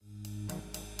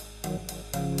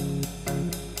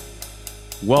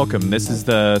Welcome. This is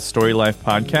the Story Life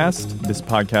podcast. This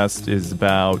podcast is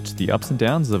about the ups and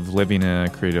downs of living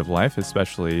a creative life,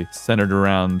 especially centered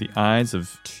around the eyes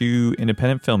of two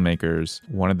independent filmmakers,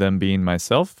 one of them being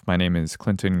myself. My name is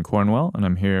Clinton Cornwell, and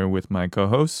I'm here with my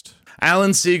co-host,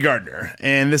 Alan C. Gardner,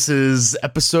 and this is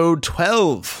episode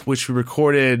 12, which we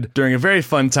recorded during a very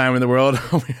fun time in the world.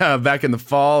 Back in the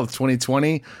fall of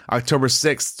 2020, October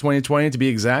 6th, 2020 to be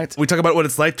exact. We talk about what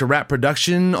it's like to wrap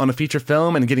production on a feature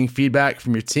film and getting feedback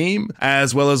from your team,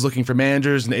 as well as looking for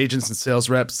managers and agents and sales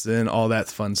reps and all that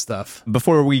fun stuff.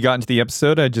 Before we got into the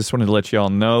episode, I just wanted to let you all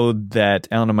know that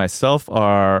Alan and myself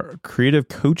are creative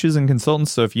coaches and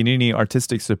consultants, so if you need any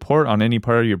artistic support on any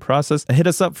part of your process, hit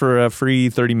us up for a free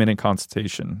 30-minute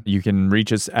consultation. You can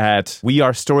reach us at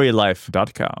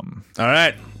wearestorylife.com. All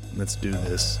right, let's do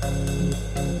this.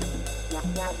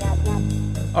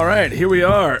 All right, here we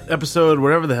are, episode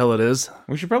whatever the hell it is.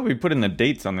 We should probably put in the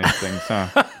dates on these things,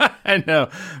 huh? I know.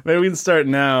 Maybe we can start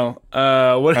now.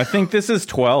 I think this is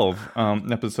 12,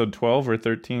 episode 12 or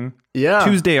 13. Yeah.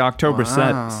 Tuesday, October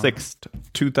 6th,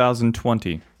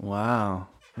 2020. Wow.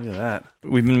 Look at that.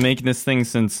 We've been making this thing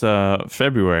since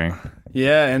February.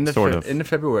 Yeah, end of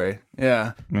February.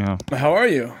 Yeah. How are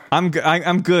you? I'm good.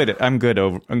 I'm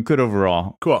good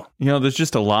overall. Cool. You know, there's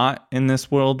just a lot in this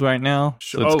world right now,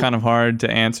 so it's kind of hard to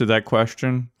answer that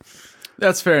question.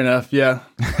 That's fair enough. Yeah.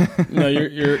 No,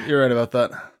 you're right about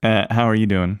that. How are you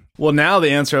doing? Well, now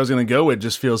the answer I was going to go with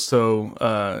just feels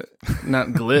so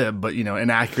not glib, but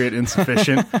inaccurate,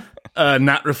 insufficient,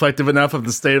 not reflective enough of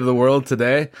the state of the world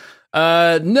today.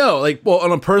 No,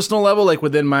 on a personal level,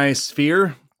 within my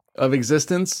sphere of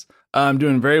existence, I'm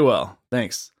doing very well.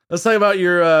 Thanks. Let's talk about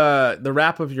your the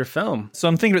wrap of your film. So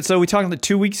I'm thinking. So we talked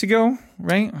 2 weeks ago,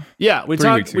 right? Yeah, we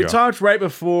talked right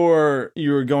before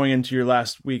you were going into your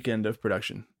last weekend of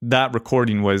production. That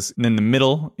recording was in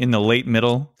the late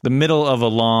middle of a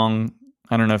long.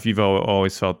 I don't know if you've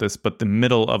always felt this, but the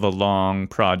middle of a long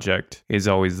project is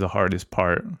always the hardest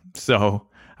part. So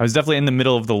I was definitely in the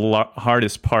middle of the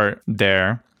hardest part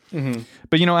there. Mm-hmm.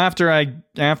 But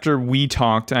after we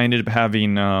talked, I ended up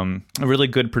having a really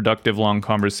good, productive, long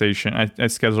conversation. I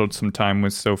scheduled some time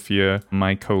with Sophia,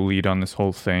 my co-lead on this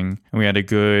whole thing, and we had a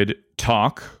good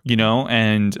talk.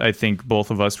 And I think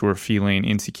both of us were feeling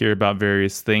insecure about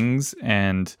various things,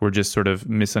 and we're just sort of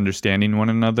misunderstanding one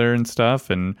another and stuff.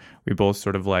 And we both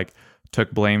sort of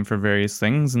took blame for various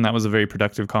things, and that was a very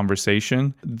productive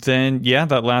conversation. Then,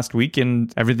 that last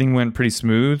weekend, everything went pretty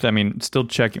smooth. I mean, still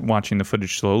watching the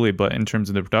footage slowly, but in terms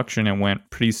of the production, it went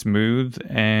pretty smooth.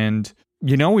 And,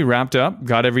 we wrapped up,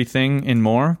 got everything and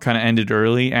more, kind of ended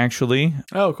early, actually.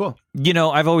 Oh, cool.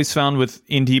 I've always found with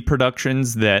indie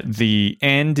productions that the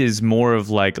end is more of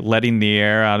letting the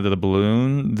air out of the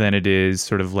balloon than it is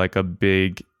sort of a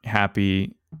big,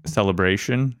 happy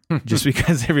celebration, just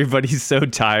because everybody's so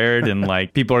tired and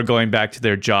people are going back to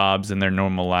their jobs and their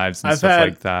normal lives and stuff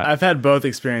like that. I've had both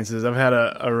experiences. I've had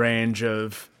a range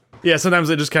of sometimes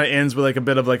it just kind of ends with a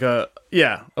bit of a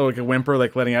whimper,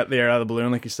 letting out the air out of the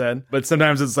balloon, like you said. But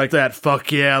sometimes it's that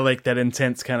fuck yeah, that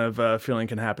intense kind of feeling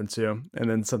can happen too, and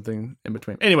then something in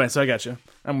between. Anyway, so I got you.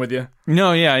 I'm with you.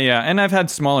 No, yeah. And I've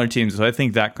had smaller teams, so I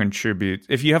think that contributes.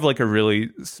 If you have a really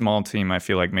small team, I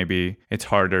feel like maybe it's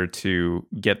harder to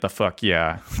get the fuck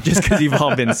yeah, just because you've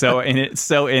all been so in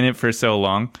it for so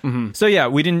long. Mm-hmm. So yeah,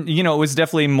 we didn't, it was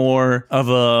definitely more of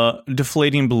a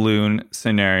deflating balloon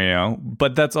scenario,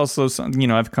 but that's also something,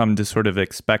 I've come to sort of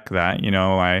expect that.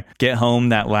 I get home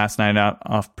that last night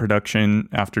off production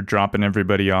after dropping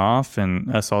everybody off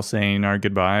and us all saying our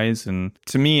goodbyes. And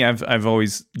to me, I've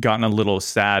always gotten a little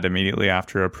sad immediately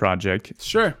after a project.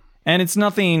 Sure. And it's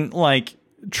nothing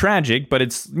tragic, but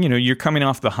it's, you're coming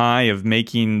off the high of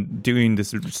doing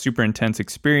this super intense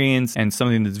experience and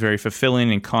something that's very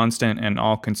fulfilling and constant and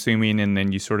all consuming. And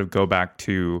then you sort of go back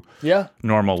to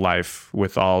normal life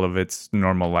with all of its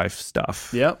normal life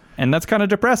stuff. Yep. And that's kind of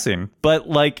depressing, but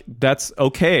that's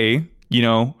okay.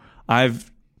 I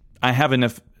have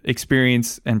enough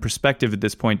experience and perspective at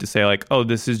this point to say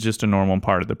this is just a normal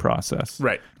part of the process.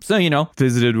 Right. So,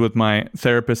 visited with my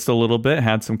therapist a little bit,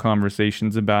 had some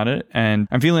conversations about it, and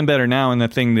I'm feeling better now. And the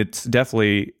thing that's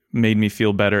definitely made me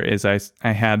feel better is I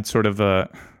had sort of I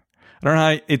don't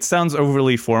know, it sounds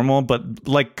overly formal, but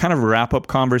kind of a wrap-up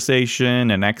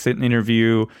conversation, an exit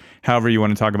interview, however you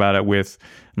want to talk about it, with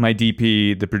my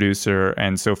DP, the producer,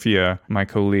 and Sophia, my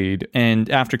co-lead. And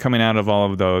after coming out of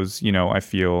all of those, I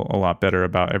feel a lot better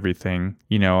about everything.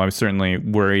 I was certainly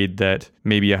worried that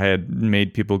maybe I had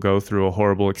made people go through a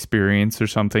horrible experience or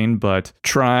something, but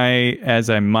try as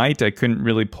I might, I couldn't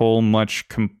really pull much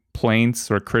complaints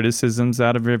or criticisms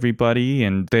out of everybody,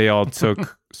 and they all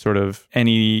took sort of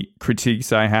any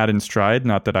critiques I had in stride,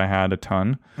 not that I had a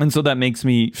ton. And so that makes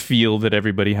me feel that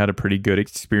everybody had a pretty good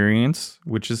experience,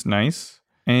 which is nice.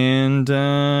 And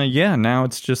now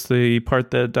it's just the part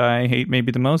that I hate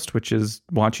maybe the most, which is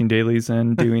watching dailies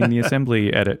and doing the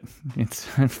assembly edit. It's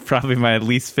probably my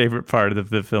least favorite part of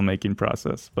the filmmaking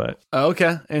process. But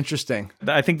okay, interesting.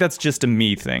 I think that's just a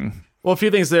me thing. Well, a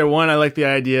few things there. One, I like the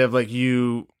idea of like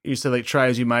you said, like try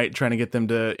as you might, trying to get them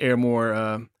to air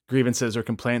more grievances or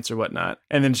complaints or whatnot.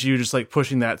 And then you just like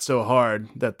pushing that so hard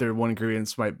that their one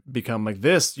grievance might become like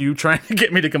this, you trying to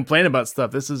get me to complain about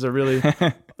stuff. This is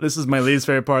this is my least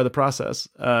favorite part of the process.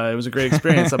 It was a great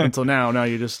experience up until now. Now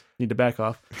you just need to back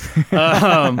off.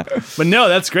 But no,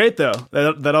 that's great though.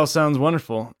 That all sounds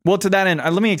wonderful. Well, to that end,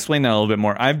 let me explain that a little bit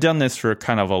more. I've done this for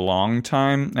kind of a long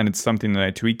time, and it's something that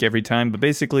I tweak every time. But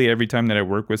basically, every time that I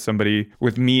work with somebody,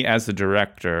 with me as the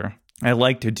director, I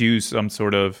like to do some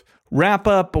sort of wrap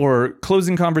up or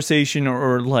closing conversation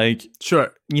or like,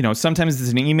 sure, sometimes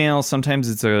it's an email, sometimes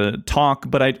it's a talk,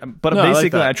 but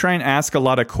basically I try and ask a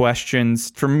lot of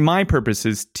questions for my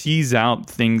purposes, tease out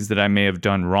things that I may have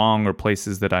done wrong or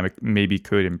places that I maybe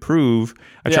could improve.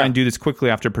 I try and do this quickly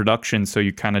after production so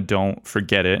you kind of don't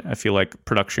forget it. I feel like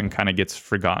production kind of gets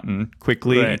forgotten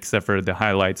quickly, except for the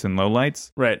highlights and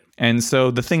lowlights. Right. And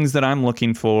so the things that I'm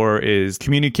looking for is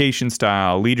communication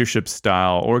style, leadership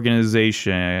style,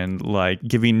 organization, like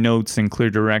giving notes and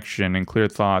clear direction and clear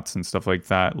thoughts and stuff like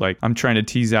that. Like I'm trying to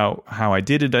tease out how I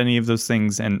did at any of those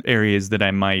things and areas that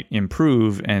I might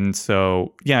improve. And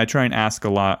so, I try and ask a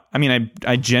lot. I mean,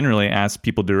 I generally ask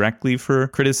people directly for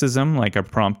criticism. Like I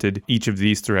prompted each of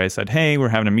these three. I said, hey, we're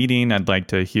having a meeting. I'd like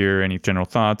to hear any general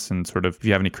thoughts and sort of if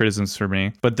you have any criticisms for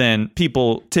me. But then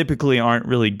people typically aren't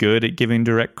really good at giving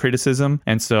direct criticism.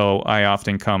 And so I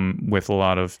often come with a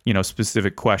lot of,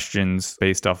 specific questions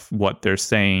based off what they're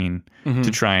saying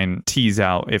to try and tease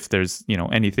out if there's,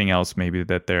 anything else maybe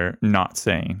that they're not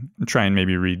saying. Try and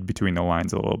maybe read between the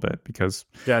lines a little bit because,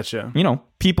 gotcha.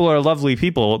 People are lovely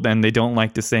people and they don't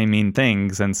like to say mean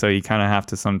things. And so you kind of have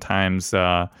to sometimes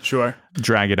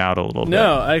drag it out a little bit.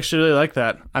 No, I actually really like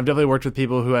that. I've definitely worked with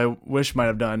people who I wish might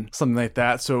have done something like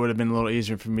that. So it would have been a little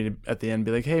easier for me to, at the end,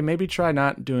 be like, hey, maybe try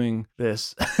not doing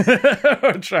this.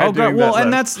 And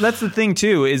that's the thing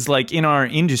too, is like in our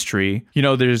industry,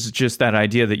 there's just that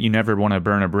idea that you never want to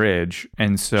burn a bridge.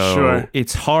 And so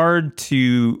it's hard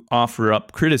to offer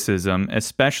up criticism,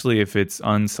 especially if it's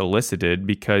unsolicited,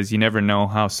 because you never know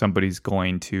how somebody's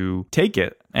going to take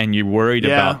it. And you're worried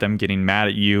about them getting mad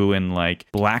at you and like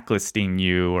blacklisting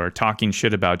you or talking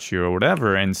shit about you or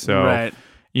whatever. And so,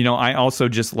 I also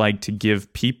just like to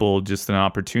give people just an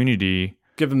opportunity.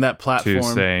 Give them that platform. To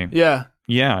say,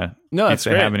 no, that's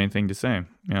if they have anything to say.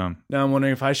 Yeah. Now I'm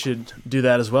wondering if I should do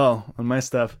that as well on my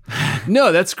stuff.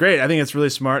 No, that's great. I think it's really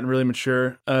smart and really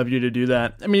mature of you to do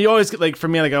that. I mean, you always get, like, for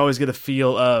me, like I always get a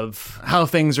feel of how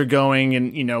things are going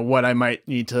and, what I might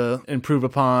need to improve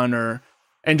upon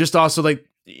and just also like,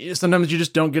 sometimes you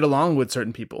just don't get along with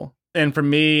certain people. And for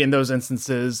me, in those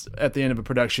instances, at the end of a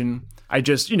production, I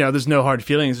just, there's no hard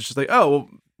feelings. It's just like, oh, well,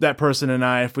 that person and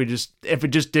I, if it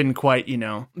just didn't quite,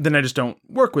 then I just don't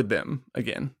work with them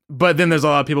again. But then there's a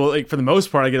lot of people, like for the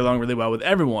most part, I get along really well with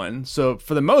everyone. So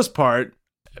for the most part,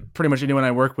 pretty much anyone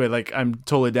I work with, like I'm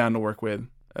totally down to work with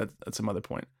at some other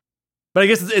point. But I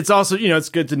guess it's also, it's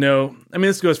good to know. I mean,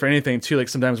 this goes for anything too. Like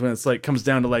sometimes when it's like comes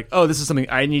down to like, oh, this is something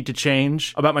I need to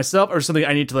change about myself or something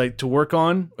I need to like to work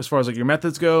on as far as like your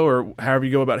methods go or however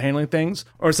you go about handling things.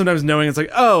 Or sometimes knowing it's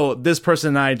like, oh, this person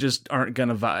and I just aren't going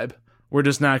to vibe. We're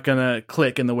just not going to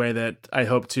click in the way that I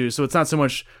hope to. So it's not so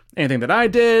much anything that I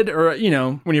did or,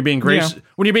 when you're being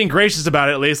gracious about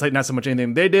it, at least, like not so much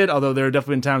anything they did. Although there have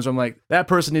definitely been times where I'm like, that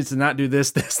person needs to not do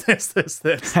this. But,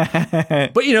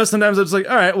 sometimes I'm just like,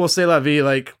 all right, we'll say la vie.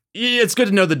 Like, it's good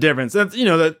to know the difference. That's,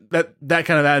 that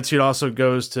kind of attitude also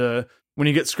goes to when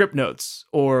you get script notes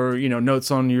or,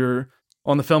 notes on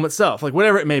the film itself, like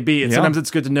whatever it may be. And sometimes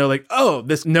it's good to know like, oh,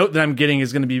 this note that I'm getting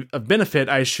is going to be of benefit.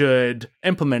 I should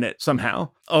implement it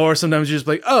somehow. Or sometimes you're just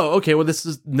like, oh, okay, well, this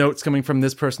is notes coming from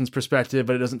this person's perspective,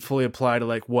 but it doesn't fully apply to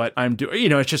like what I'm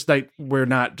doing. It's just like, we're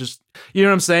not just, you know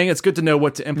what I'm saying? It's good to know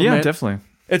what to implement. Yeah, definitely.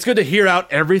 It's good to hear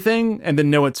out everything and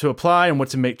then know what to apply and what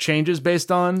to make changes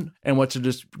based on and what to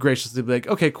just graciously be like,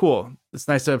 okay, cool. It's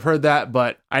nice to have heard that,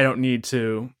 but I don't need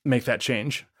to make that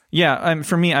change. Yeah,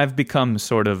 for me, I've become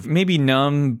sort of maybe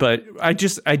numb, but I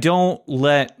don't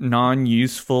let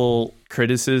non-useful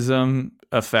criticism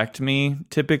affect me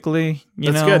typically.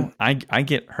 That's good. I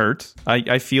get hurt.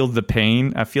 I feel the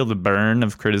pain. I feel the burn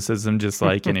of criticism just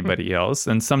like anybody else.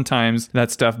 And sometimes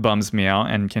that stuff bums me out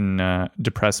and can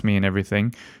depress me and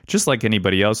everything, just like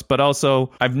anybody else. But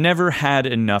also, I've never had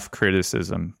enough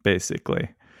criticism, basically.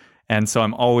 And so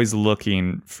I'm always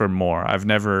looking for more. I've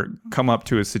never come up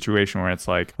to a situation where it's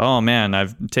like, oh man,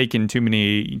 I've taken too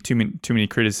many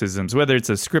criticisms, whether it's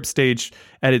a script stage,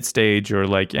 edit stage, or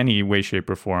like any way, shape,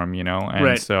 or form, you know?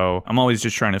 And so I'm always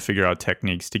just trying to figure out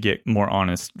techniques to get more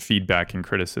honest feedback and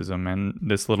criticism. And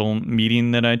this little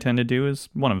meeting that I tend to do is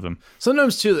one of them.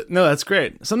 Sometimes too, no, that's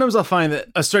great. Sometimes I'll find that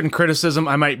a certain criticism,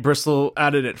 I might bristle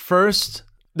at it at first.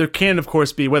 There can, of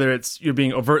course, be whether it's you're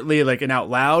being overtly like an out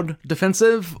loud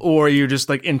defensive, or you're just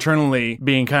like internally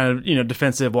being kind of,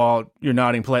 defensive while you're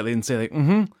nodding politely and say like,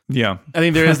 mm-hmm. Yeah. I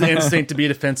think there is the instinct to be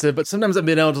defensive, but sometimes I've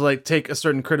been able to like take a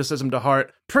certain criticism to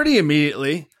heart pretty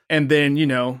immediately and then,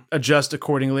 adjust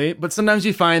accordingly. But sometimes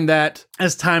you find that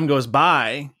as time goes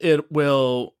by, it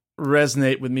will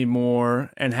resonate with me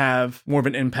more and have more of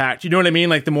an impact. You know what I mean?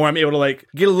 Like the more I'm able to like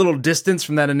get a little distance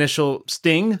from that initial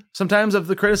sting sometimes of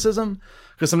the criticism.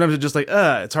 Because sometimes it's just like,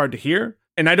 it's hard to hear.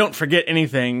 And I don't forget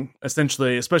anything,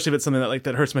 essentially, especially if it's something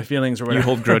that hurts my feelings or whatever. You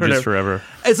hold grudges forever.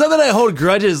 It's not that I hold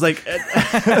grudges. Like,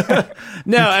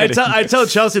 no, I tell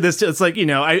Chelsea this too. It's like,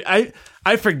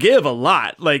 I forgive a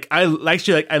lot. Like, I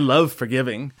love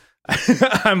forgiving.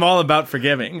 I'm all about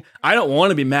forgiving. I don't want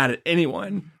to be mad at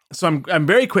anyone. So I'm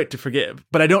very quick to forgive,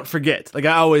 but I don't forget. Like,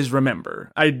 I always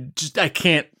remember. I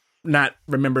can't not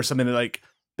remember something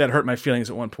that hurt my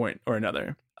feelings at one point or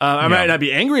another. I might not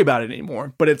be angry about it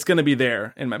anymore, but it's going to be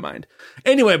there in my mind.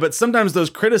 Anyway, but sometimes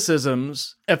those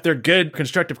criticisms, if they're good,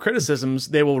 constructive criticisms,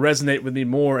 they will resonate with me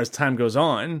more as time goes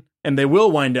on, and they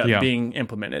will wind up being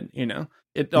implemented,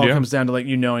 It all comes down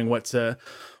to knowing what to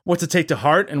take to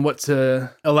heart and what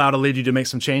to allow to lead you to make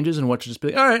some changes and what to just be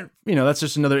like, all right, that's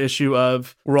just another issue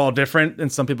of we're all different,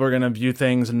 and some people are going to view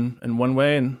things in one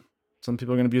way, and some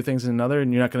people are going to view things in another,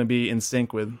 and you're not going to be in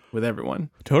sync with everyone.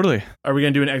 Totally. Are we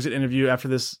going to do an exit interview after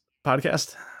this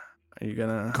podcast? Are you going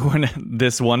to... Go on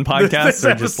this one podcast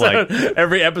or just like...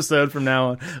 Every episode from now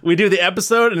on. We do the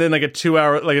episode and then like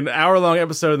an hour-long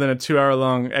episode and then a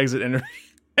 2-hour-long exit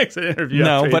interview.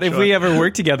 No, but if we ever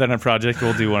work together on a project,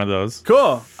 we'll do one of those.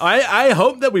 Cool. I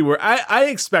hope that we work. I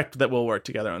expect that we'll work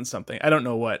together on something. I don't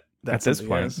know what at this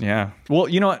point is. Yeah. Well,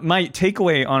 you know what? My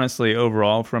takeaway, honestly,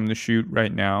 overall from the shoot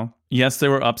right now, yes,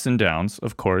 there were ups and downs.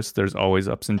 Of course, there's always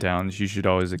ups and downs. You should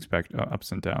always expect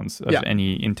ups and downs of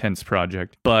any intense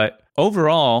project. But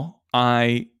overall,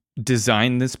 I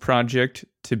designed this project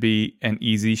to be an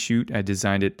easy shoot. I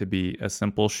designed it to be a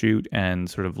simple shoot and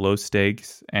sort of low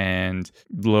stakes and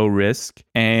low risk.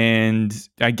 And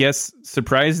I guess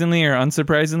surprisingly or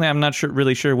unsurprisingly, I'm not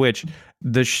really sure which,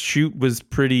 the shoot was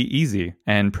pretty easy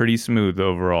and pretty smooth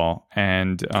overall.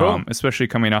 And cool. Especially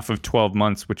coming off of 12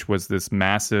 months, which was this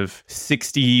massive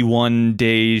 61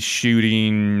 days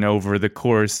shooting over the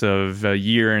course of a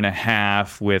year and a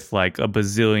half with like a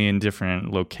bazillion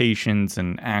different locations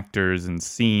and actors and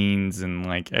scenes and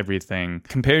like everything.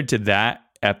 Compared to that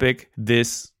epic,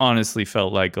 this honestly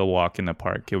felt like a walk in the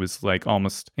park. It was like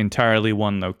almost entirely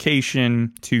one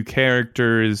location, 2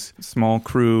 characters, small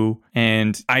crew,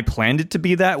 and I planned it to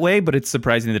be that way, but it's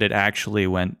surprising that it actually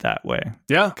went that way.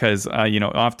 Yeah. Because,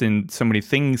 often so many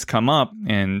things come up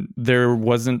and there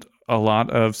wasn't a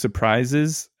lot of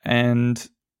surprises, and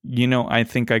I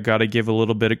think I got to give a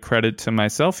little bit of credit to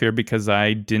myself here because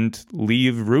I didn't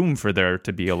leave room for there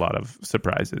to be a lot of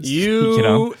surprises.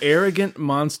 You arrogant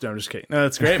monster. I'm just kidding. No,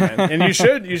 that's great, man. And you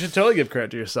should totally give credit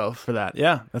to yourself for that.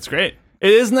 Yeah, that's great. It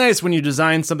is nice when you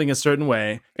design something a certain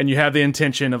way and you have the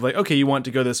intention of like, okay, you want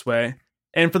to go this way.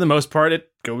 And for the most part, it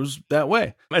goes that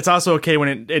way. It's also okay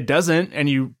when it doesn't, and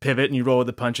you pivot and you roll with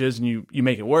the punches and you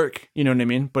make it work. You know what I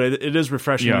mean? But it is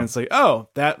refreshing. And it's like, oh,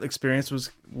 that experience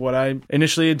was what I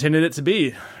initially intended it to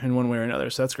be in one way or another.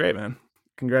 So that's great, man.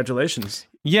 Congratulations.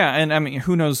 Yeah, and I mean,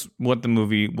 who knows what the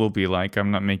movie will be like?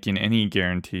 I'm not making any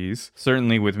guarantees.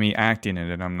 Certainly with me acting in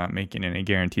it, I'm not making any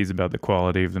guarantees about the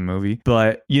quality of the movie.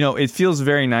 But, it feels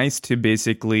very nice to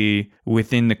basically,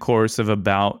 within the course of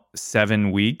about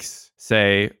 7 weeks,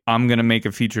 say, I'm going to make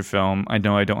a feature film. I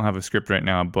know I don't have a script right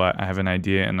now, but I have an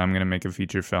idea and I'm going to make a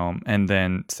feature film. And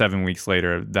then 7 weeks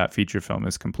later, that feature film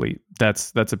is complete.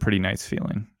 That's a pretty nice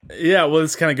feeling. Yeah, well,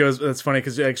 this kind of goes, that's funny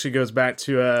because it actually goes back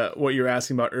to what you were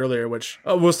asking about earlier, which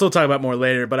we'll still talk about more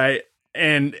later, but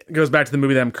and it goes back to the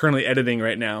movie that I'm currently editing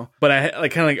right now. But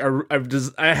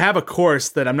I have a course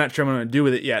that I'm not sure what I'm going to do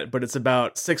with it yet, but it's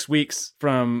about 6 weeks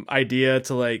from idea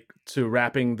to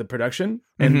wrapping the production,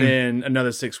 and then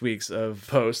another 6 weeks of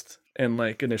post. and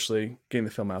like initially getting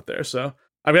the film out there. So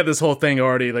I've got this whole thing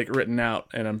already like written out,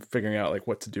 and I'm figuring out like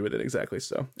what to do with it exactly.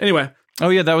 So anyway. Oh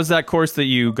yeah, that was that course that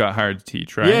you got hired to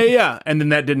teach, right? Yeah. And then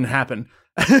that didn't happen.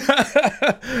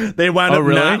 They wound up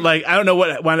really? not like, I don't know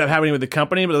what wound up happening with the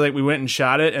company, but like we went and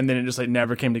shot it, and then it just like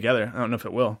never came together. I don't know if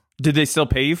it will. Did they still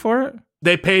pay you for it?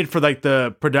 They paid for like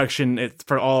the production,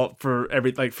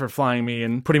 for flying me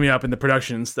and putting me up in the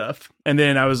production and stuff. And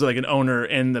then I was like an owner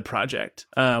in the project,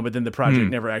 but then the project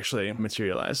never actually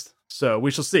materialized. So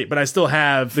we shall see. But I still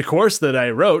have the course that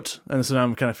I wrote, and so now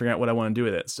I'm kind of figuring out what I want to do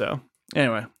with it. So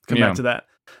anyway, come back to that.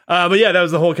 But yeah, that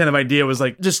was the whole kind of idea, was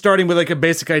like just starting with like a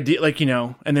basic idea, like,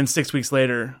 and then 6 weeks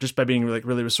later, just by being like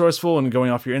really resourceful and going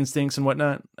off your instincts and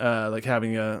whatnot, like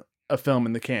having a film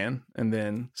in the can, and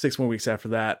then 6 more weeks after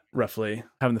that, roughly,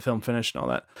 having the film finished and all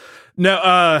that. No,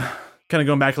 kind of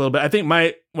going back a little bit. I think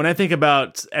when I think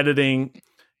about editing,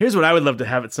 here's what I would love to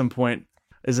have at some point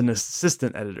is an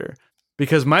assistant editor,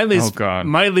 because my least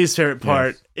favorite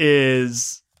part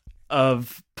is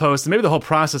of post, and maybe the whole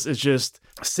process is just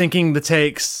syncing the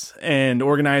takes and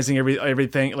organizing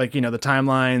everything, like, the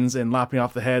timelines and lopping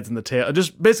off the heads and the tail,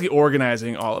 just basically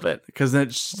organizing all of it, because then it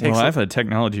just takes. Well, I have a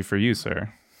technology for you,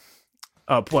 sir.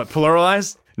 What,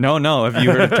 pluralize? No. Have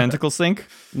you heard of Tentacle Sync?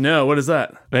 No, what is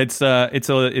that? It's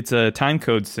a time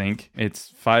code sync.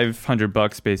 It's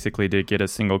 $500 basically to get a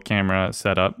single camera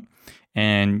set up,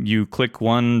 and you click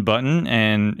one button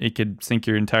and it could sync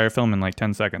your entire film in like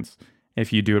 10 seconds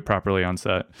if you do it properly on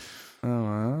set. Oh,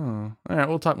 wow. All right,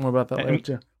 we'll talk more about that later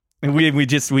too. And we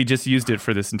just used it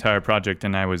for this entire project,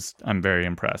 and I'm very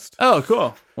impressed. Oh,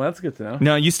 cool. Well, that's good to know.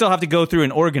 No, you still have to go through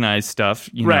and organize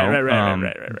stuff,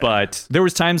 Right. But there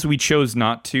was times we chose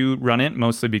not to run it,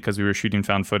 mostly because we were shooting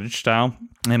found footage style,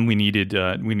 and we needed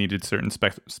certain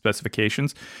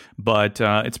specifications. But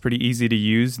it's pretty easy to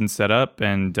use and set up,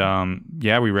 and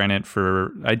we ran it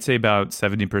for, I'd say, about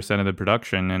 70% of the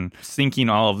production, and syncing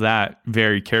all of that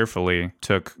very carefully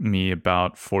took me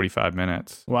about 45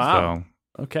 minutes. Wow.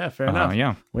 So, okay, fair enough.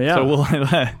 Yeah. Well, yeah. So we'll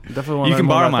definitely want you to can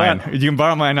borrow mine. That. You can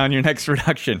borrow mine on your next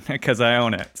production because I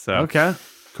own it. So okay,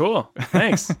 cool.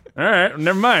 Thanks. All right,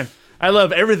 never mind. I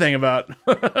love everything about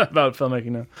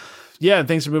filmmaking now. Yeah,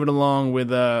 thanks for moving along with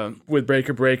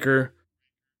Breaker.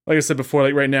 Like I said before,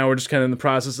 like right now we're just kind of in the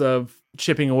process of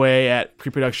chipping away at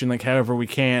pre-production, like however we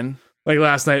can. Like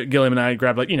last night, Gilliam and I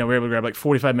grabbed we were able to grab like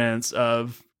 45 minutes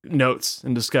of notes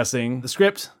and discussing the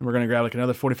script. We're going to grab like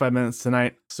another 45 minutes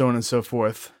tonight, so on and so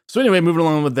forth. So anyway, moving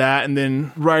along with that, and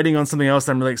then writing on something else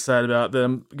that I'm really excited about, that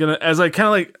I'm going to,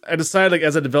 I decided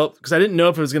as I developed, because I didn't know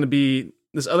if it was going to be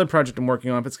this other project I'm working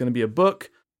on, if it's going to be a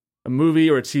book, a movie,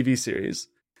 or a TV series.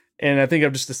 And I think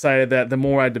I've just decided that the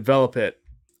more I develop it,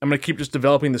 I'm going to keep just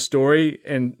developing the story,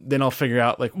 and then I'll figure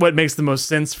out like what makes the most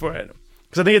sense for it.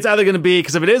 Because I think it's either going to be,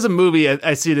 because if it is a movie,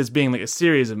 I see it as being like a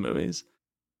series of movies,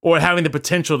 or having the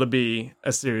potential to be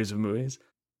a series of movies.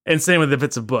 And same with if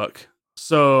it's a book.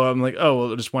 So I'm like, oh, well,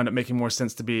 it'll just wind up making more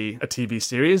sense to be a TV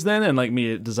series then, and like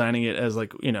me designing it as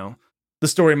like, the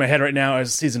story in my head right now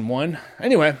is season 1.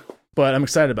 Anyway, but I'm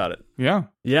excited about it. Yeah.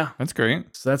 Yeah. That's great.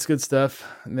 So that's good stuff.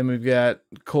 And then we've got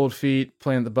Cold Feet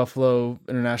playing at the Buffalo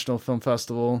International Film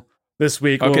Festival this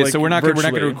week. Okay, so we're not going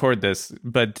to record this,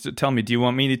 but tell me, do you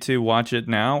want me to watch it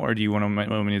now, or do you want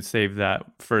me to save that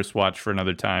first watch for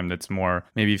another time that's more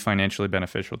maybe financially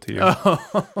beneficial to you?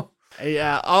 Oh,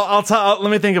 yeah. Let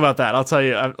me think about that. I'll tell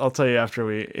you after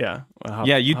we. Yeah.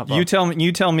 You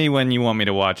tell me when you want me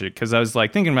to watch it, because I was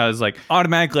like thinking about it, I was like,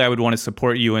 automatically I would want to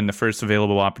support you in the first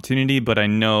available opportunity, but I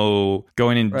know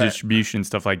going into distribution and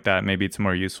stuff like that, maybe it's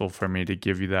more useful for me to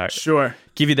give you that. Sure.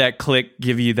 Give you that click,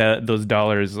 give you those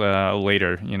dollars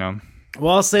later,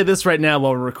 Well, I'll say this right now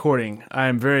while we're recording. I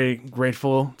am very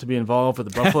grateful to be involved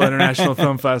with the Buffalo International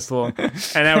Film Festival,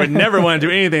 and I would nenever want to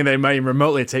do anything that might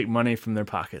remotely take money from their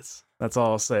pockets. That's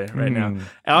all I'll say right now.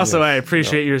 Also, yes, I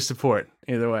appreciate your support.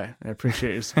 Either way, I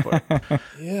appreciate your support.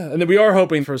 Yeah, and then we are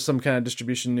hoping for some kind of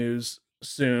distribution news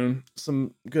soon.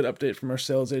 Some good update from our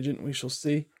sales agent. We shall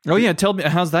see. Oh yeah, tell me,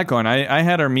 how's that going? I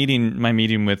had my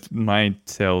meeting with my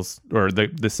sales, or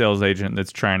the sales agent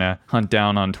that's trying to hunt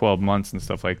down on 12 months and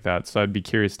stuff like that. So I'd be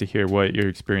curious to hear what your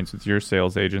experience with your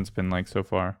sales agent's been like so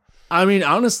far. I mean,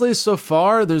 honestly, so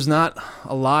far there's not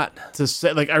a lot to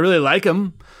say. Like, I really like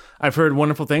him. I've heard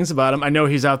wonderful things about him. I know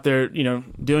he's out there,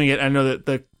 doing it. I know that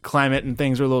the climate and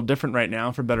things are a little different right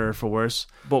now, for better or for worse.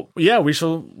 But yeah, we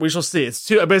shall see. It's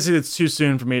too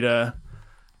soon for me to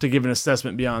give an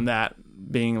assessment beyond that.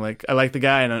 Being like, I like the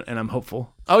guy and I'm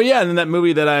hopeful. Oh yeah, and then that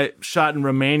movie that I shot in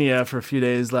Romania for a few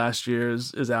days last year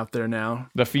is out there now.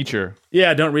 The feature.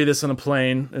 Yeah, Don't Read This on a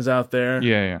Plane is out there.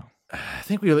 Yeah. I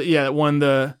think it won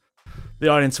the the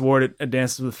audience award at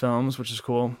Dances with Films, which is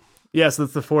cool. Yeah, so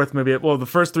that's the fourth movie. Well, the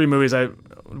first three movies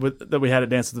that we had at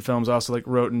Dances with Films, I also like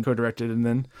wrote and co-directed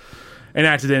and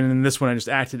acted in, and this one I just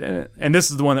acted in it. And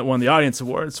this is the one that won the audience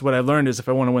award. So what I learned is if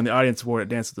I want to win the audience award at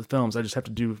Dances with Films, I just have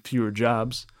to do fewer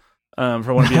jobs. If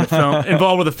I want to be in a film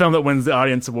involved with a film that wins the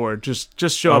audience award, just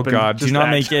show up. Oh God! And just do not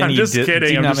act. make any. I'm just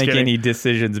kidding. Do not make kidding. any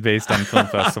decisions based on film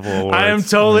festival awards.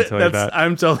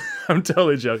 I'm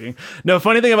totally joking. No,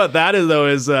 funny thing about that is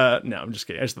no, I'm just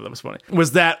kidding. I just thought that was funny.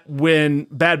 Was that when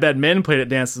Bad Bad Men played at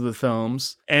Dances with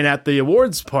Films, and at the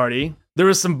awards party, there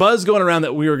was some buzz going around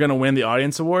that we were going to win the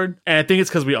audience award, and I think it's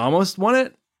because we almost won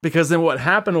it. Because then what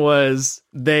happened was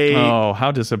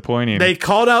how disappointing. They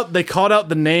called out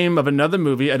the name of another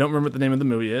movie. I don't remember what the name of the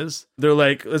movie is. They're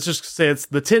like, let's just say it's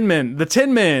The Tin Men. The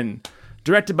Tin Men,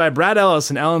 directed by Brad Ellis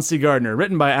and Alan C. Gardner,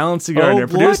 written by Alan C. Gardner,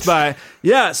 produced by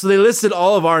so they listed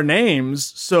all of our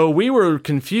names. So we were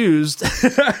confused.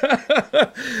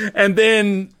 And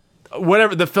then whatever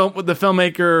one of the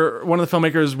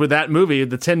filmmakers with that movie,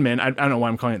 The Tin Men, I don't know why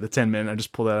I'm calling it The Tin Men. I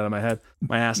just pulled that out of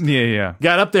my ass. Yeah.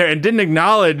 Got up there and didn't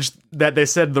acknowledge that they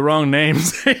said the wrong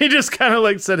names. He just kind of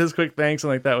like said his quick thanks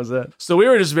and like that was it. So we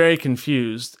were just very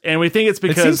confused, and we think it's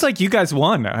because it seems like you guys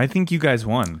won. I think you guys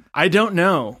won. I don't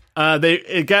know.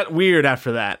 It got weird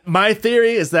after that. My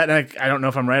theory is that, and I don't know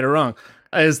if I'm right or wrong,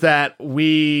 is that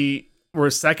we were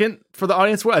second for the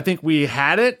audience award. I think we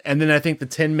had it, and then I think the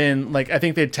Tin Men, I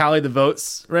think they tallied the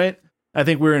votes, right? I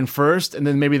think we were in first, and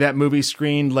then maybe that movie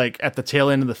screened at the tail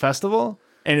end of the festival,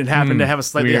 and it happened to have a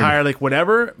slightly higher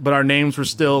whatever, but our names were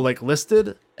still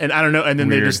listed, and I don't know, and then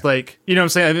they just you know what I'm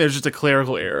saying? I think there's just a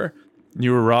clerical error.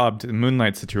 You were robbed.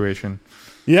 Moonlight situation.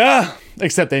 Yeah,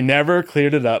 except they never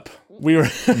cleared it up. We were,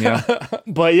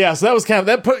 but yeah, so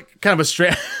that put kind of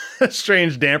a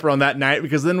strange damper on that night,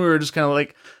 because then we were just kind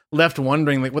of left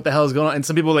wondering what the hell is going on, and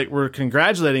some people were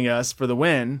congratulating us for the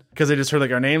win because they just heard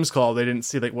our names called. They didn't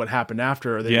see what happened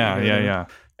after. Or Yeah.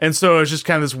 And so it was just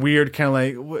kind of this weird kind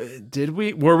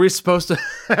of were we supposed to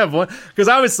have won? Because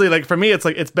obviously for me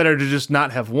it's better to just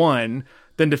not have won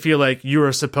than to feel like you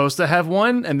were supposed to have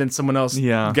won and then someone else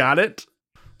got it.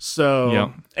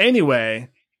 So anyway,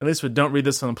 at least we don't read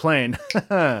this on the plane.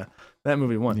 That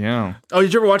movie won. Yeah. Oh,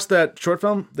 did you ever watch that short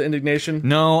film, The Indignation?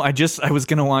 No, I was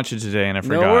going to watch it today and I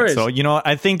forgot. No worries. So,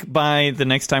 I think by the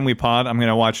next time we pod, I'm going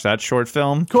to watch that short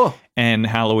film. Cool. And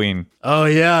Halloween. Oh,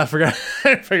 yeah. I forgot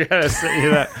I sent you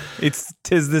that.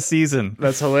 Tis the season.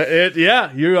 That's hilarious.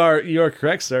 Yeah, you are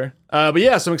correct, sir. But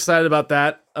yeah, so I'm excited about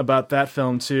that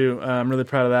film too. I'm really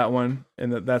proud of that one,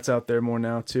 and that's out there more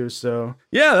now too. So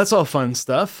yeah, that's all fun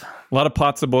stuff. A lot of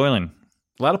pots of boiling.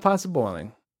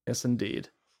 Yes, indeed.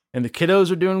 And the kiddos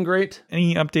are doing great.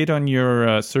 Any update on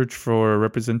your search for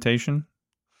representation?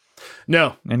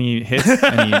 No. Any hits?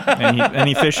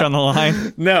 any fish on the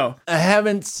line? No, I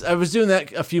haven't. I was doing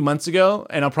that a few months ago,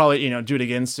 and I'll probably do it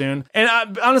again soon.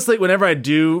 And honestly, whenever I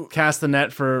do cast the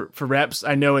net for reps,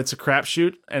 I know it's a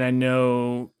crapshoot, and I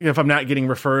know if I'm not getting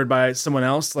referred by someone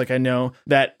else, I know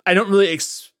that I don't really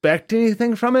expect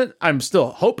anything from it. I'm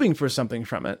still hoping for something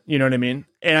from it. You know what I mean?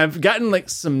 And I've gotten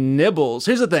some nibbles.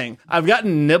 Here's the thing. I've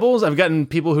gotten nibbles. I've gotten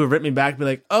people who have written me back, be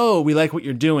like, oh, we like what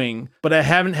you're doing. But I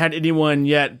haven't had anyone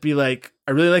yet be like,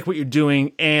 I really like what you're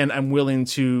doing and I'm willing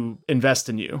to invest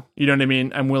in you. You know what I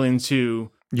mean? I'm willing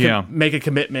to make a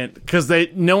commitment, because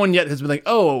no one yet has been like,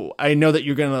 oh, I know that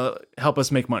you're going to help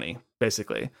us make money,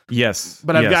 basically. Yes.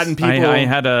 But I've gotten people. I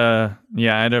had a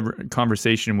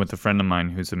conversation with a friend of mine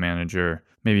who's a manager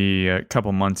maybe a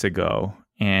couple months ago.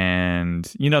 And,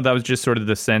 that was just sort of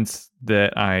the sense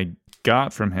that I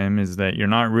got from him, is that you're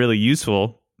not really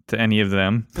useful to any of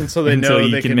them. And so they know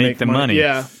you they can make the money.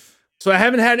 Yeah. So I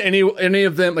haven't had any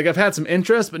of them. I've had some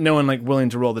interest, but no one willing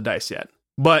to roll the dice yet.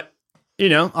 But,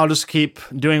 I'll just keep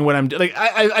doing what I'm doing.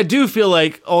 I do feel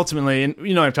like ultimately,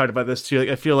 and I've talked about this too,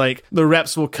 I feel like the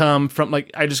reps will come from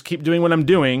I just keep doing what I'm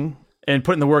doing and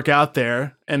putting the work out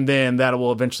there, and then that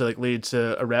will eventually lead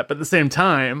to a rep. But at the same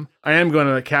time, I am going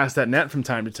to cast that net from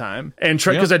time to time and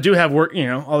try, because I do have work,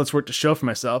 all this work to show for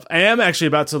myself. I am actually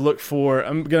about to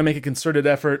I'm going to make a concerted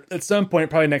effort at some point,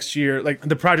 probably next year,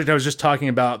 the project I was just talking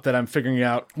about that I'm figuring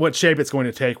out what shape it's going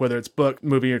to take, whether it's book,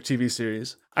 movie, or TV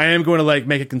series. I am going to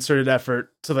make a concerted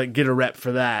effort to get a rep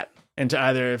for that, and to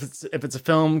either, if it's a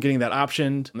film, getting that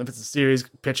optioned, if it's a series,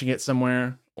 pitching it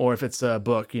somewhere, or if it's a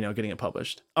book, getting it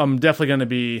published. I'm definitely going to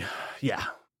be,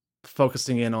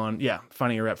 focusing in on,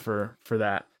 finding a rep for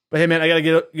that. But hey, man, I got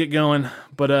to get going.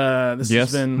 But this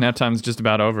has been... Nap time's just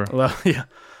about over.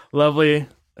 Lovely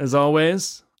as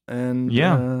always. And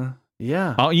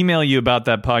Yeah. I'll email you about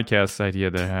that podcast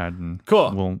idea that I had, and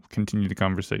Cool. we'll continue the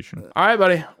conversation. All right,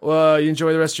 buddy. Well, you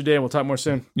enjoy the rest of your day, and we'll talk more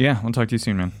soon. Yeah, I'll talk to you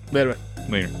soon, man. Later.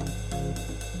 Later.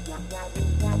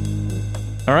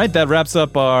 All right, that wraps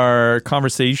up our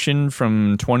conversation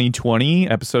from 2020,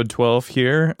 episode 12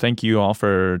 here. Thank you all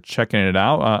for checking it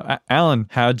out. Alan,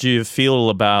 how'd you feel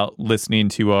about listening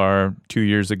to our 2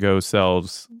 years ago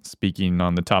selves speaking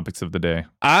on the topics of the day?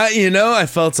 I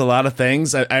felt a lot of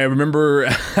things. I remember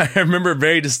I remember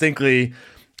very distinctly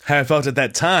how I felt at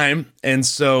that time. And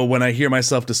so when I hear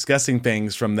myself discussing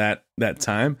things from that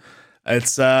time,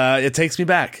 it takes me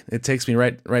back. It takes me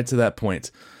right to that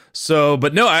point. So,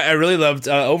 but no, I really loved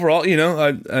overall.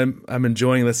 I'm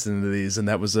enjoying listening to these, and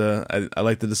that was I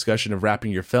like the discussion of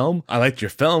wrapping your film. I liked your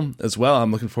film as well.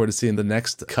 I'm looking forward to seeing the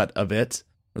next cut of it,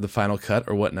 or the final cut,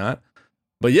 or whatnot.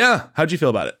 But yeah, how'd you feel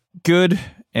about it? Good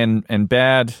and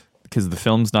bad, because the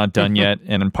film's not done yet.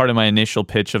 And part of my initial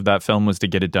pitch of that film was to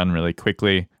get it done really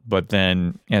quickly. But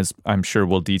then, as I'm sure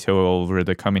we'll detail over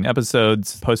the coming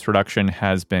episodes, post-production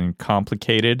has been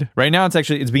complicated. Right now,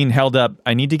 it's being held up.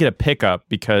 I need to get a pickup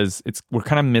because we're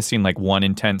kind of missing like one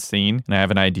intense scene, and I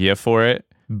have an idea for it.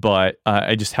 But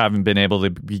I just haven't been able to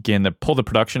begin to pull the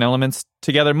production elements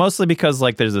together, mostly because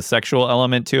like there's a sexual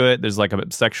element to it. There's like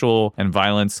a sexual and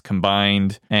violence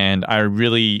combined, and I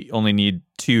really only need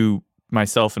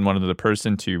myself and one other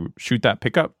person to shoot that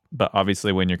pickup. But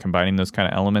obviously when you're combining those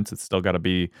kind of elements, it's still got to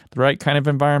be the right kind of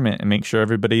environment and make sure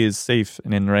everybody is safe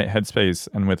and in the right headspace.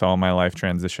 And with all my life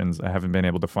transitions, I haven't been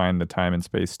able to find the time and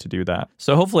space to do that.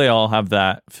 So hopefully I'll have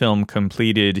that film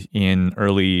completed in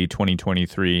early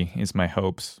 2023 is my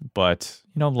hopes. But,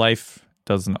 life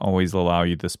doesn't always allow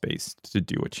you the space to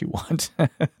do what you want.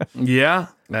 Yeah,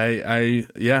 I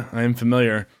am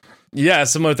familiar. Yeah,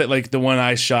 similar to like the one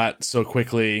I shot so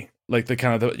quickly. Like the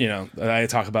kind of that I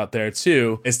talk about there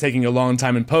too, is taking a long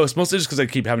time in post, mostly just because I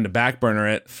keep having to backburner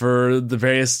it for the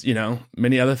various,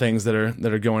 many other things that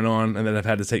are going on and that I've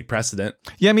had to take precedent.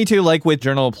 Yeah, me too. Like with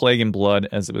Journal of Plague and Blood,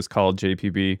 as it was called,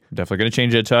 JPB. Definitely going to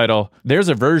change the title. There's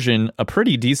a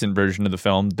pretty decent version of the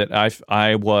film that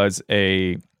I was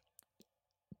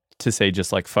to say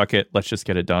just like, fuck it, let's just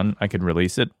get it done. I could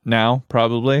release it now,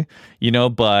 probably,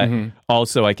 but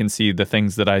also I can see the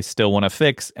things that I still want to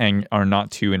fix and are not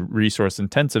too resource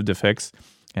intensive to fix.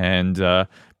 And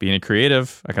being a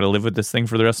creative, I got to live with this thing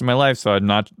for the rest of my life. So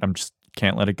I'm just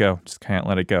can't let it go. Just can't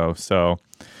let it go. So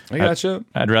I gotcha.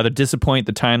 I'd rather disappoint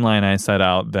the timeline I set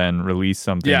out than release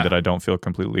something that I don't feel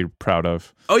completely proud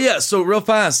of. Oh yeah. So real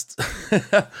fast.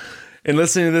 And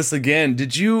listening to this again, when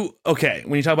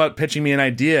you talk about pitching me an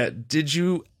idea, did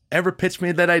you ever pitch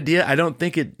me that idea? I don't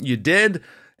think you did.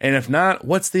 And if not,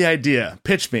 what's the idea?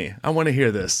 Pitch me. I want to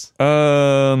hear this.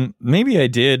 Maybe I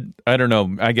did. I don't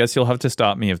know. I guess you'll have to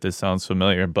stop me if this sounds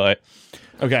familiar, but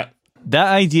okay. That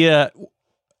idea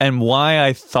and why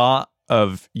I thought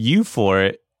of you for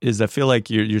it is I feel like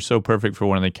you're so perfect for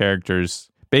one of the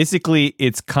characters. Basically,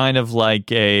 it's kind of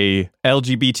like a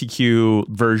LGBTQ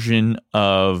version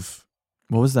of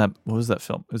what was that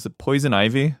film? Is it Poison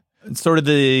Ivy? It's sort of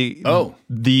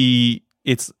it's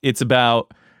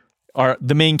about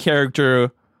the main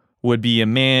character would be a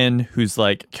man who's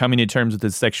like coming to terms with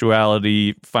his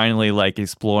sexuality, finally like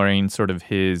exploring sort of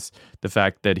the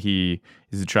fact that he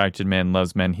is attracted to men,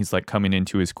 loves men. He's like coming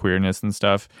into his queerness and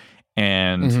stuff.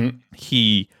 And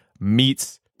he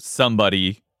meets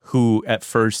somebody who at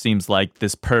first seems like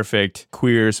this perfect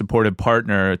queer supportive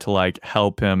partner to like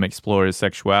help him explore his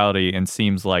sexuality and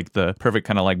seems like the perfect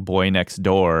kind of like boy next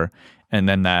door. And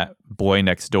then that boy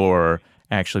next door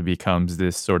actually becomes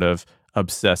this sort of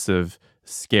obsessive,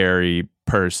 scary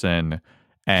person.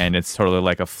 And it's totally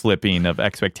like a flipping of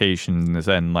expectations,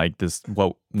 and like this,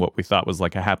 what we thought was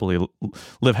like a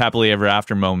live happily ever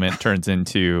after moment turns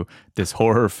into this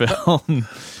horror film.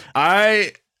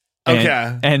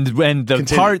 Okay. And when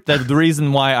the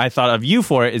reason why I thought of you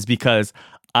for it is because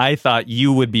I thought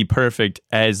you would be perfect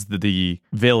as the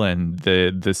villain,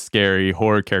 the scary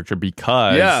horror character,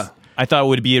 because I thought it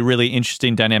would be a really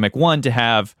interesting dynamic. One, to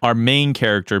have our main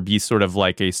character be sort of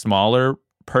like a smaller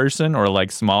person, or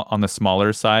like small on the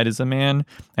smaller side as a man,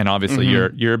 and obviously you're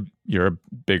a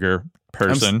bigger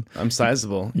person. I'm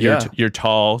sizable. You're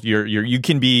tall. You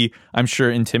can be, I'm sure,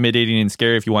 intimidating and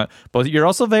scary if you want, but you're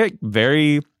also very,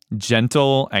 very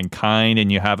gentle and kind,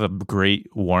 and you have a great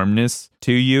warmness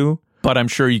to you. But I'm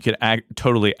sure you could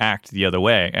totally act the other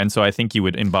way, and so I think you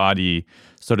would embody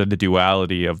sort of the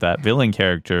duality of that villain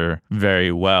character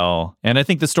very well. And I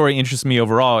think the story interests me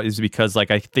overall is because,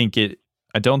 like, I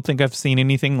don't think I've seen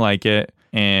anything like it.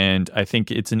 And I think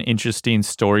it's an interesting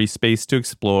story space to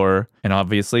explore. And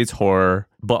obviously it's horror,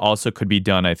 but also could be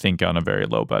done, I think, on a very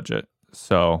low budget.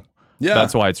 So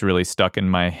that's why it's really stuck in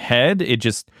my head. It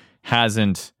just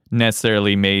hasn't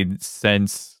necessarily made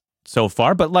sense so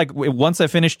far. But like once I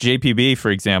finish JPB,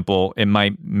 for example, it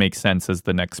might make sense as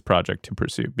the next project to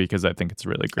pursue because I think it's a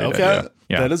really great idea.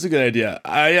 Yeah, that is a good idea.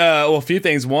 A few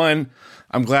things. One,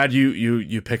 I'm glad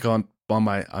you pick on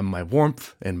my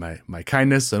warmth and my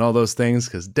kindness and all those things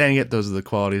because dang it, those are the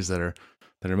qualities that are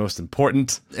most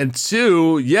important. And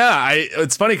two,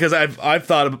 it's funny because I've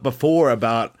thought before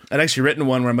about, I'd actually written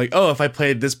one where I'm like, oh, if I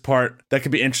played this part, that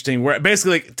could be interesting. Where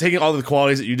basically like taking all the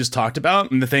qualities that you just talked about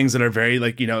and the things that are very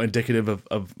like, indicative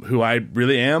of who I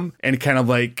really am and kind of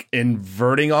like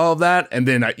inverting all of that. And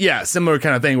then, similar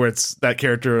kind of thing where it's that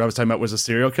character I was talking about was a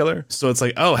serial killer. So it's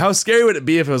like, oh, how scary would it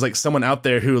be if it was like someone out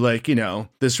there who like,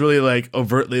 this really like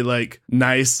overtly like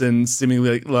nice and seemingly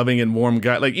like loving and warm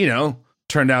guy, like,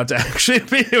 turned out to actually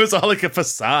be, it was all like a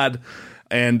facade.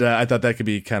 And I thought that could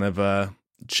be kind of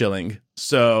chilling.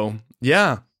 So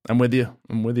yeah, I'm with you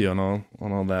on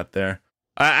all that there.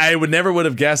 I would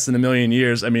have guessed in a million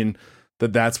years, I mean,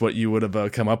 that's what you would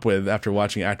have come up with after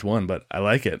watching Act 1, but I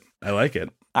like it.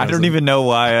 I don't even know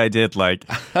why I did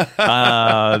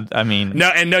I mean...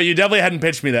 No, you definitely hadn't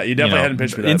pitched me that. Hadn't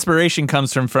pitched me that. Inspiration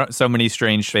comes from so many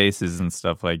strange faces and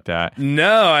stuff like that.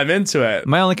 No, I'm into it.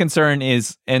 My only concern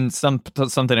is, and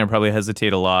something I probably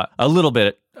hesitate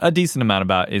a decent amount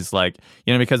about is like,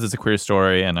 because it's a queer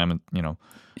story and I'm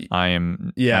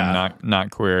I'm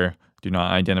not queer, do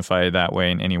not identify that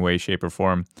way in any way, shape, or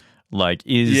form. Like,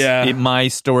 is it my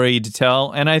story to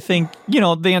tell? And I think,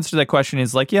 the answer to that question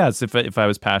is like, yes, if I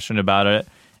was passionate about it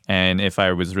and if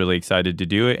I was really excited to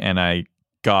do it and I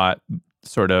got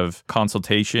sort of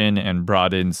consultation and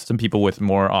brought in some people with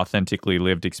more authentically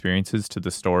lived experiences to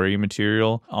the story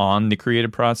material on the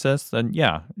creative process, then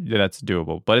that's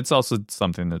doable. But it's also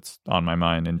something that's on my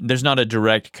mind. And there's not a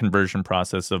direct conversion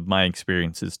process of my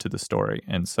experiences to the story.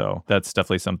 And so that's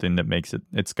definitely something that makes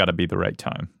it's got to be the right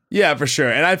time. Yeah, for sure.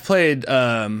 And I've played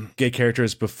gay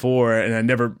characters before, and I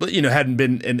never, hadn't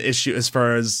been an issue as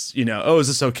far as, is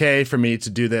this okay for me to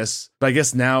do this? But I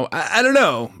guess now, I don't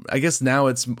know. I guess now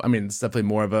it's definitely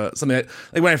more of something that,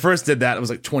 like when I first did that, it was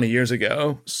like 20 years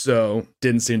ago. So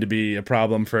didn't seem to be a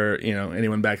problem for,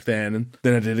 anyone back then. And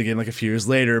then I did it again like a few years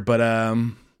later. But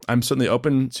I'm certainly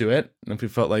open to it. And if we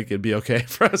felt like it'd be okay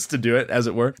for us to do it, as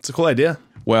it were, it's a cool idea.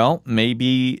 Well,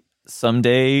 maybe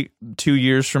someday, 2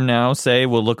 years from now,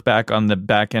 we'll look back on the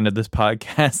back end of this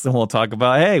podcast and we'll talk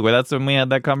about, hey, well, that's when we had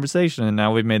that conversation and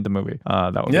now we've made the movie.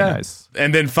 That would be nice.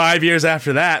 And then 5 years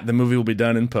after that, the movie will be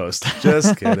done in post.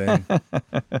 Just kidding.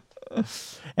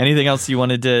 Anything else you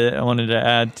wanted to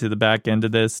add to the back end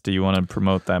of this? Do you want to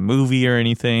promote that movie or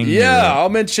anything? Yeah, I'll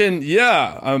mention.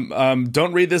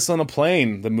 Don't Read This on a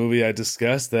Plane. The movie I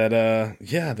discussed that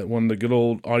won the good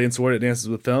old audience award at Dances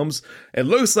with Films. It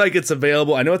looks like it's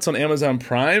available. I know it's on Amazon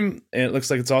Prime, and it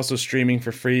looks like it's also streaming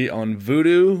for free on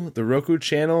Vudu, the Roku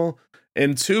channel,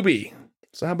 and Tubi.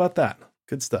 So how about that?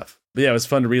 Good stuff. But yeah, it was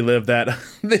fun to relive that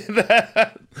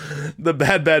the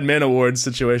Bad Men Awards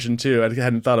situation too. I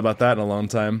hadn't thought about that in a long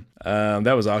time.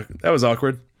 That was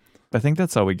awkward. I think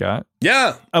that's all we got.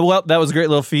 Yeah. Well, that was a great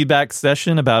little feedback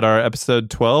session about our episode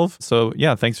 12. So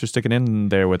yeah, thanks for sticking in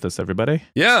there with us, everybody.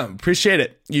 Yeah, appreciate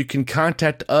it. You can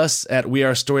contact us at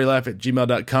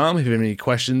wearestorylife@gmail.com if you have any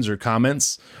questions or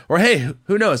comments. Or hey,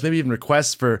 who knows, maybe even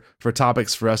requests for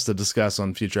topics for us to discuss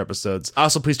on future episodes.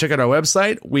 Also, please check out our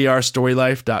website,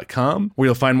 wearestorylife.com, where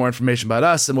you'll find more information about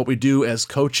us and what we do as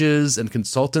coaches and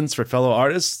consultants for fellow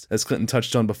artists, as Clinton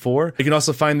touched on before. You can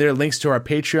also find there links to our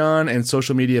Patreon and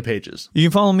social media pages. You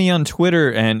can follow me on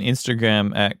Twitter and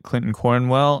Instagram at Clinton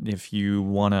Cornwell. If you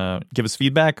want to give us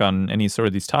feedback on any sort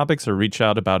of these topics or reach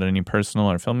out about any personal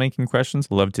or filmmaking questions,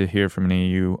 we'd love to hear from any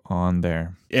of you on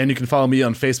there. And you can follow me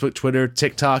on Facebook, Twitter,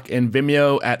 TikTok, and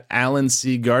Vimeo at Alan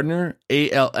C. Gardner,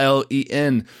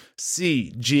 ALLENCGARDNER,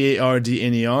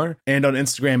 and on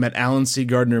Instagram at Alan C.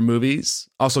 Gardner Movies.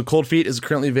 Also, Cold Feet is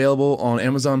currently available on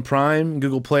Amazon Prime,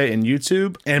 Google Play, and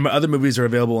YouTube. And my other movies are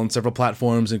available on several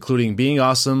platforms, including Being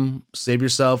Awesome, Save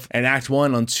Yourself, and Act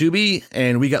 1 on Tubi,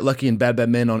 and We Got Lucky and Bad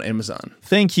Men on Amazon.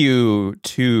 Thank you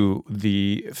to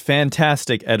the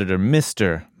fantastic editor,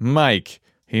 Mr. Mike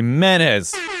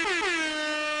Jimenez,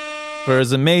 for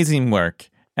his amazing work.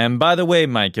 And by the way,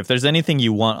 Mike, if there's anything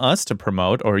you want us to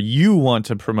promote or you want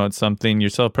to promote something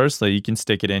yourself personally, you can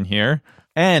stick it in here.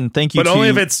 And thank you. But only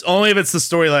if it's the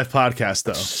Story Life podcast,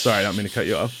 though. Sorry, I don't mean to cut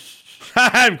you off.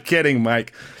 I'm kidding,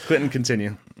 Mike. Clinton,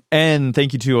 continue. And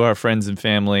thank you to our friends and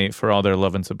family for all their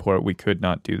love and support. We could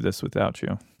not do this without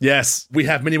you. Yes, we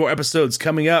have many more episodes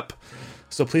coming up.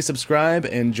 So please subscribe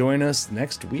and join us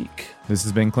next week. This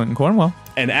has been Clinton Cornwell.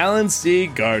 And Alan C.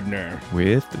 Gardner.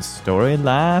 With the Story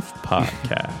Life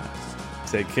Podcast.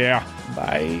 Take care.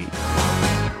 Bye.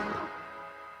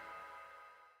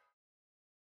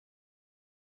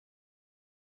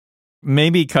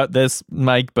 Maybe cut this,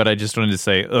 Mike, but I just wanted to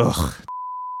say, ugh.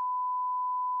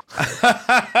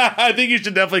 I think you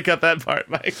should definitely cut that part,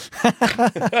 Mike.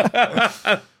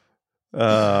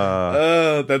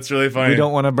 Oh, that's really funny. We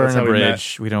don't want to burn a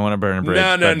bridge. We don't want to burn a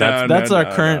bridge. No. That's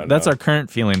our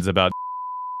current feelings about.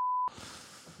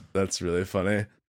 That's really funny.